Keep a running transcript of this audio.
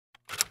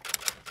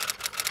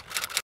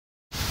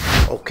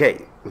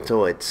Okay,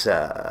 so it's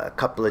a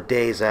couple of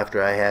days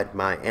after I had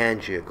my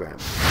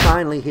angiogram.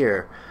 Finally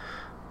here.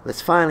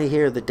 Let's finally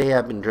hear the day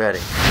I've been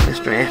dreading.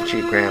 Mr.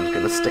 Angiogram's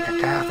gonna stick a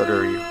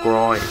catheter in your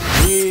groin.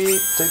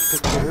 Take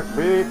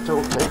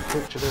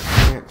picture.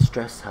 I can't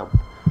stress how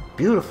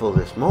beautiful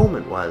this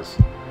moment was.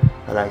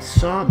 That I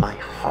saw my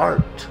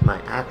heart,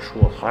 my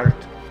actual heart.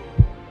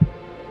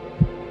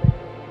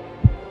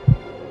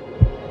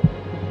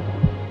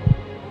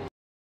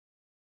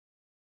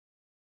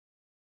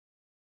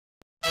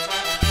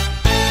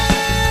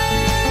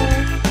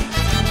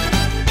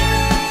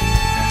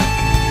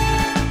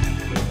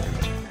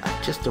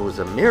 It was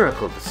a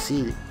miracle to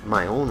see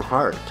my own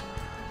heart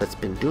that's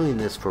been doing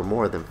this for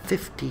more than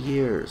 50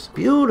 years.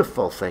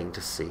 Beautiful thing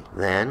to see.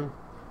 Then,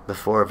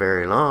 before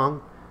very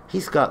long,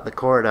 he's got the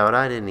cord out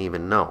I didn't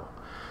even know.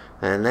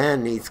 And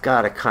then he's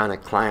got to kind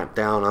of clamp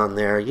down on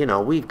there. You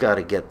know, we've got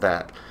to get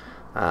that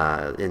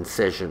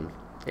incision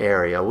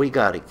area. We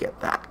got to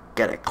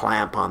get a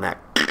clamp on that.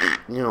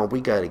 You know,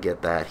 we got to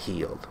get that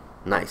healed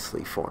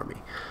nicely for me.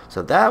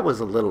 So that was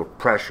a little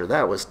pressure.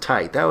 That was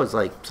tight. That was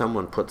like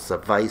someone puts a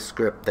vice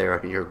grip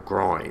there on your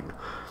groin.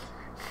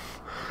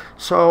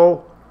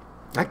 So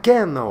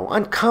again though,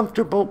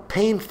 uncomfortable,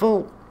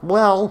 painful.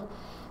 Well,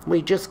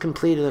 we just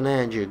completed an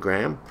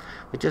angiogram.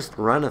 We just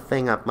run a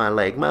thing up my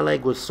leg. My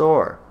leg was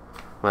sore.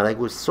 My leg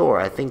was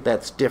sore. I think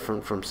that's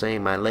different from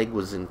saying my leg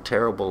was in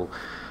terrible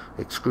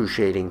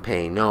excruciating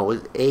pain. No, it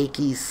was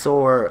achy,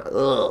 sore.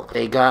 Ugh.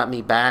 They got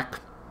me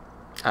back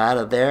out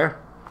of there.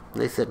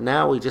 They said,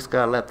 now we just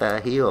gotta let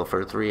that heal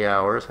for 3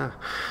 hours.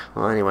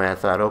 Well, anyway, I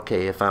thought,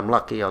 okay, if I'm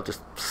lucky, I'll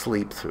just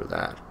sleep through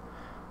that.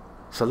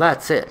 So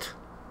that's it.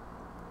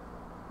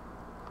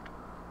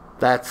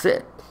 That's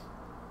it.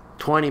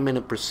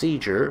 20-minute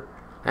procedure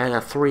and a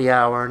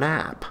 3-hour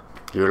nap.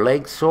 Your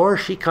leg sore?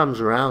 She comes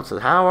around and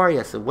says, how are you?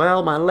 I said,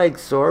 well, my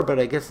leg's sore, but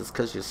I guess it's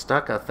because you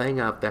stuck a thing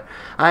up there.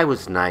 I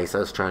was nice. I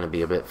was trying to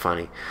be a bit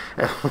funny.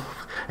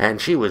 And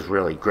she was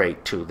really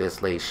great, too.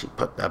 This lady, she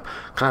put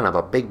kind of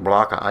a big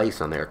block of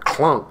ice on there.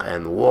 Clunk.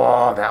 And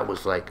whoa, that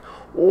was like,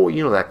 oh,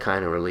 you know that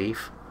kind of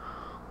relief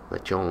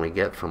that you only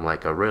get from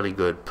like a really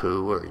good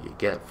poo, or you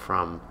get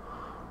from...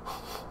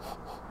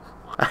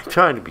 I'm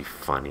trying to be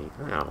funny.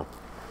 I don't know.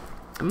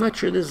 I'm not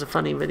sure this is a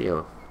funny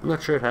video. I'm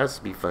not sure it has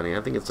to be funny.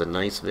 I think it's a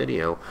nice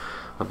video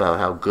about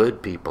how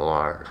good people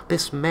are.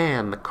 This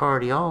man, the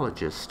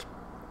cardiologist,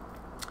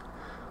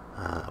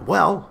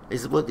 well,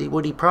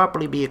 would he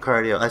properly be a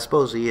cardiologist? I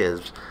suppose he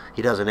is.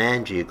 He does an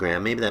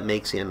angiogram. Maybe that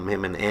makes him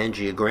an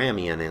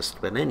angiogramianist.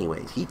 But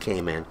anyways, he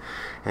came in,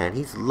 and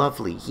he's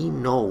lovely. He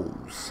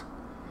knows,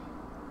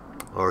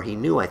 or he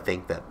knew, I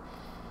think, that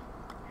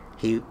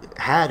he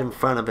had in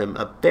front of him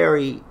a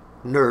very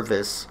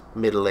nervous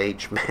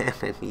middle-aged man,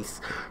 and he's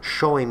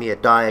showing me a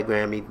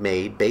diagram he'd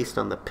made based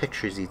on the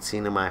pictures he'd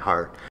seen in my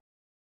heart.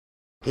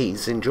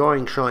 He's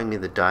enjoying showing me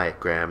the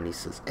diagram, and he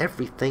says,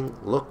 everything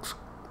looks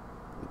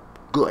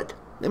good.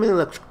 Everything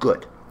looks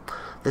good.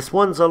 This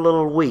one's a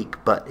little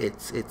weak, but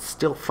it's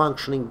still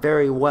functioning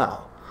very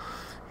well.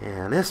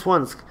 And this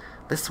one's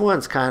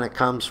kind of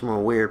comes from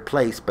a weird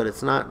place, but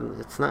it's not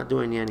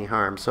doing you any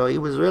harm. So he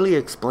was really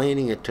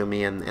explaining it to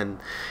me, and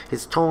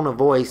his tone of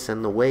voice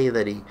and the way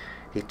that he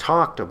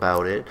talked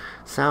about it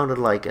sounded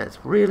like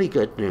it's really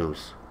good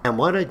news. And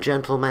what a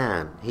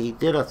gentleman. He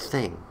did a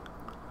thing.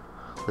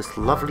 This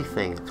lovely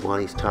thing while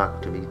he's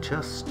talking to me.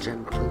 Just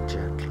gently.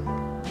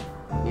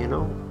 You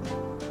know?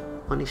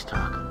 When he's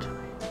talking to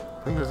me.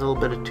 I think there's a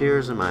little bit of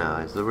tears in my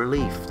eyes. The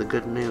relief, the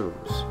good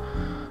news.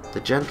 The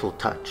gentle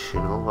touch,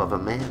 you know, of a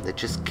man that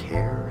just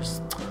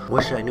cares.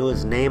 Wish I knew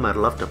his name. I'd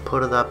love to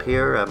put it up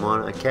here.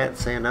 I can't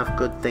say enough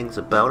good things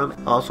about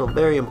him. Also,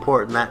 very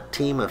important, that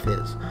team of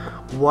his.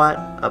 What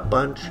a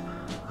bunch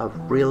of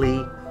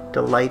really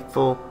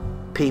delightful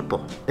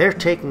people. They're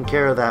taking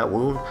care of that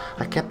wound.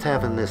 I kept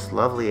having this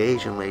lovely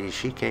Asian lady.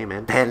 She came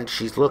in, and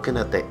she's looking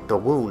at the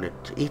wound.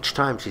 And each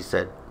time she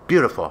said,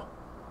 beautiful.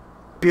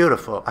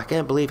 Beautiful. I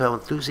can't believe how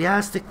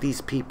enthusiastic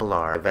these people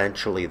are.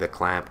 Eventually the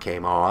clamp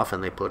came off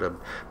and they put a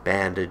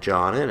bandage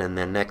on it, and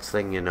then next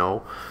thing you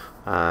know,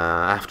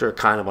 after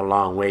kind of a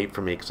long wait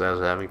for me because I was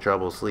having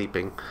trouble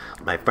sleeping,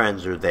 my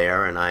friends are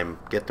there and I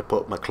get to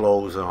put my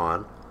clothes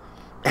on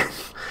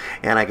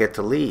and I get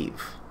to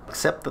leave.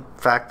 Except the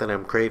fact that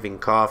I'm craving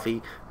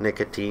coffee,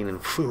 nicotine,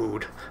 and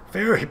food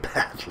very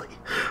badly.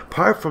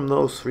 Apart from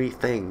those three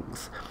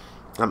things,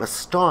 I'm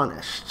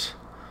astonished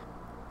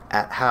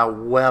at how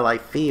well I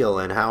feel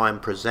and how I'm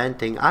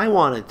presenting. I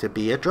wanted to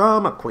be a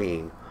drama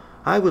queen.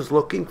 I was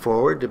looking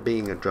forward to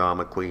being a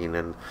drama queen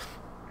and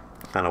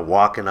kind of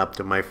walking up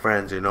to my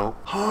friends, you know.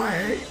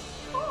 Hi,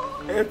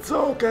 it's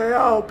okay,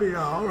 I'll be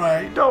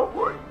alright, don't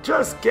worry.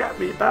 Just get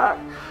me back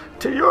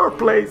to your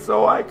place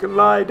so I can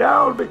lie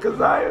down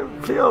because I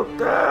feel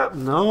dead.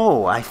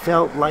 No, I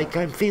felt like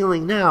I'm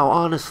feeling now,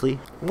 honestly.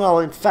 Well,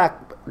 in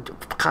fact,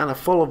 kind of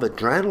full of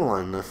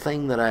adrenaline. The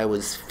thing that I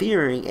was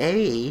fearing,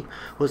 A,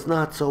 was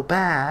not so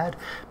bad,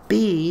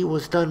 B,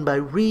 was done by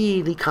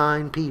really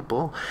kind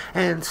people,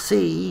 and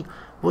C,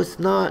 was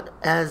not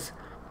as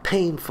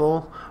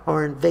painful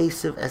or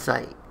invasive as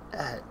I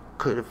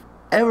could have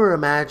ever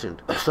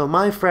imagined. So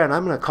my friend,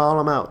 I'm going to call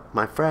him out.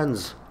 My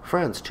friends,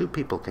 2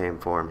 people came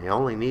for me. I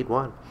only need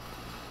one,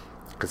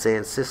 because they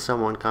insist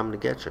someone come to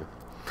get you.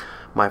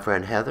 My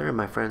friend Heather and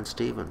my friend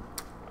Stephen.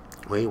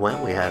 We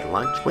went, we had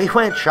lunch. We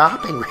went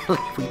shopping,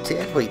 really, we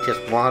did. We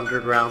just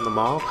wandered around the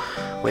mall.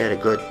 We had a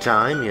good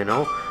time, you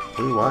know.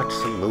 We watched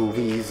some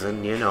movies,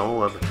 and, you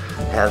know,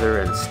 Heather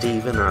and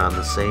Stephen are on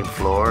the same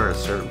floor. At a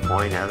certain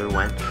point, Heather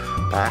went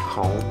back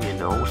home, you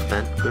know,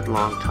 spent a good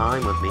long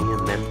time with me,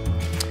 and then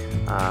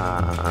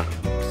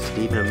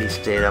Stephen and me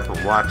stayed up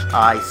and watched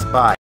I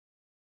Spy.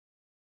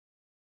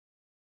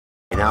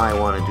 Now I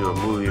want to do a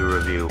movie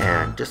review,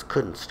 and just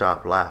couldn't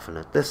stop laughing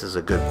at this. Is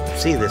a good,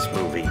 see this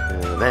movie.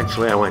 And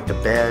eventually I went to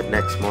bed.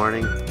 Next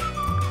morning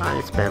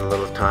I spent a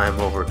little time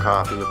over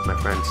coffee with my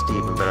friend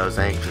Stephen, but I was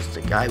anxious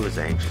to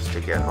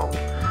get home.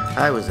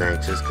 I was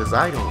anxious because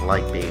I don't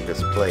like being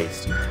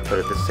displaced, but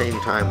at the same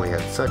time we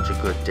had such a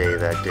good day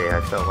that day.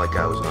 I felt like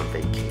I was on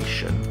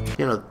vacation.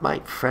 You know, my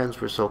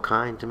friends were so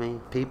kind to me.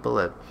 People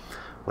that,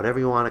 whatever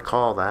you want to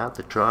call that,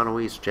 the Toronto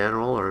East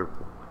General or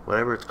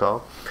whatever it's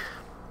called.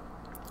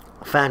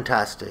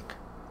 Fantastic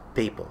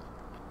people.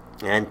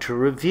 And to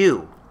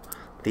review,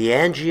 the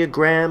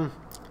angiogram,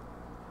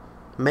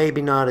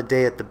 maybe not a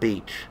day at the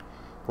beach.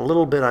 A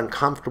little bit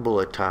uncomfortable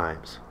at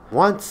times.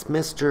 Once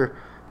Mr.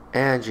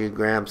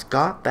 Angiogram's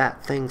got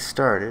that thing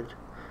started,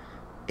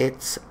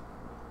 it's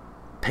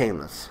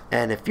painless.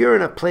 And if you're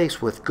in a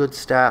place with good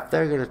staff,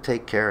 they're going to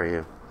take care of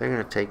you. They're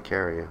going to take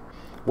care of you.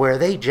 Where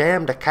they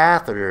jammed a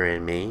catheter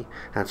in me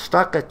and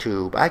stuck a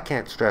tube, I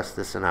can't stress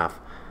this enough,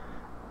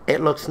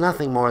 it looks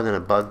nothing more than a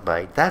bug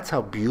bite. That's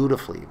how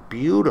beautifully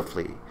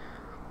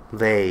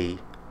they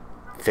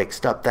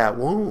fixed up that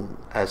wound.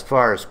 As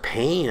far as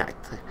pain,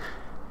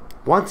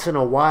 once in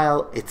a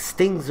while it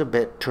stings a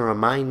bit to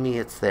remind me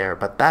it's there,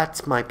 but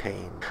that's my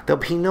pain.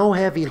 There'll be no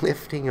heavy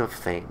lifting of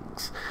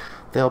things.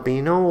 There'll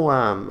be no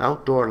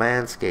outdoor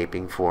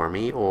landscaping for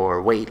me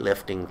or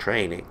weightlifting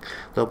training.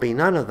 There'll be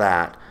none of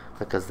that,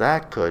 because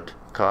that could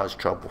cause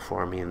trouble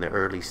for me in the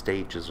early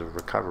stages of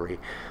recovery.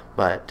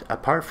 But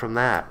apart from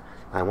that,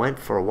 I went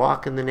for a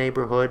walk in the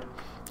neighborhood,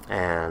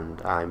 and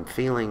I'm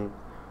feeling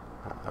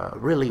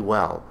really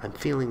well. I'm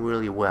feeling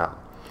really well.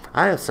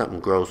 I have something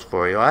gross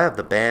for you. I have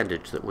the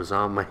bandage that was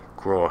on my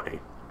groin.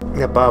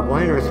 Now, Bob,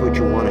 why on earth would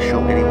you want to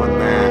show anyone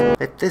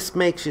that? If this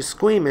makes you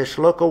squeamish,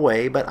 look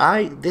away. But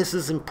this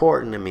is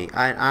important to me.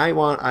 I'm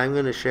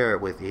going to share it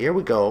with you. Here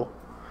we go.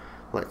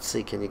 Let's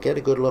see. Can you get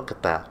a good look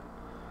at that?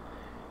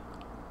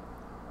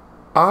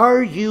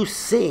 Are you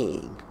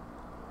seeing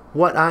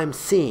what I'm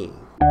seeing?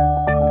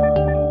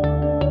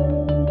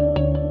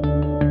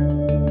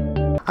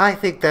 I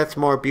think that's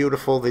more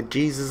beautiful than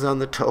Jesus on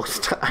the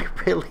toast. I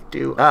really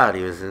do. God,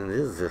 this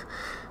is a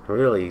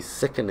really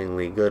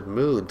sickeningly good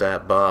mood,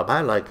 that Bob.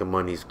 I like him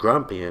when he's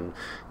grumpy and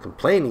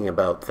complaining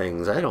about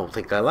things. I don't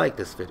think I like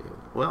this video.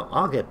 Well,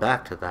 I'll get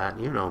back to that.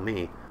 You know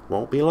me.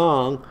 Won't be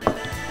long.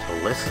 So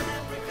listen,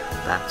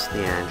 that's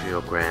the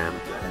angiogram.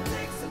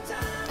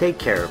 Take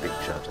care of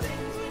each other.